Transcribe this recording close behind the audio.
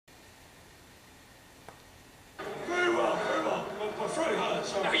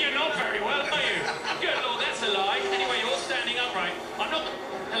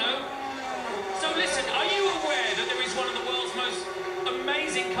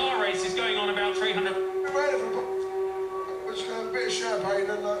going on about 300... Let's get a bit of champagne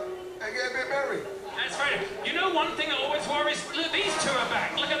and get a bit merry. That's right. You know one thing that always worries... Look, these two are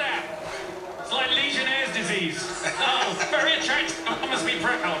back. Look at that. It's like Legionnaire's disease. Oh, very attractive. I must be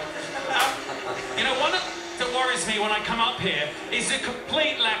proud. You know, one that worries me when I come up here is the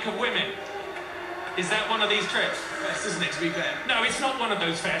complete lack of women. Is that one of these trips? Fest, isn't it, to be fair? No, it's not one of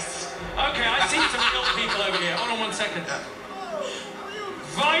those fests. Okay, I see some real people over here. Hold on 1 second.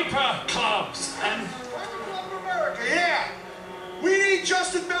 Viper clubs and... America, yeah! We need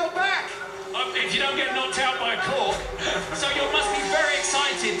Justin Bell back! If you don't get knocked out by a cork. So you must be very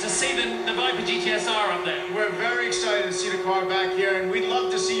excited to see the Viper GTSR up there. We're very excited to see the car back here, and we'd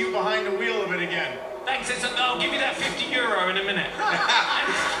love to see you behind the wheel of it again. Thanks, I'll give you that €50 in a minute.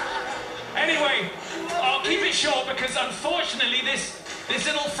 Anyway, I'll keep it short because unfortunately this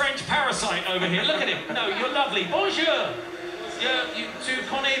little French parasite over here, look at him. No, you're lovely. Bonjour. Tu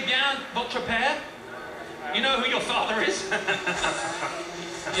connais bien votre père? You know who your father is?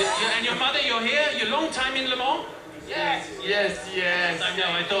 And your mother, you're here? You're long time in Le Mans? Yes. I know,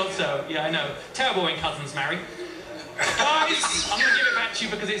 I thought so. Yeah, I know. Terrible when cousins marry. Guys, I'm going to give it back to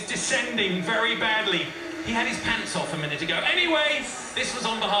you because it's descending very badly. He had his pants off a minute ago. Anyway, this was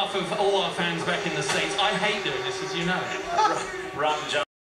on behalf of all our fans back in the States. I hate doing this, as you know. Ram John.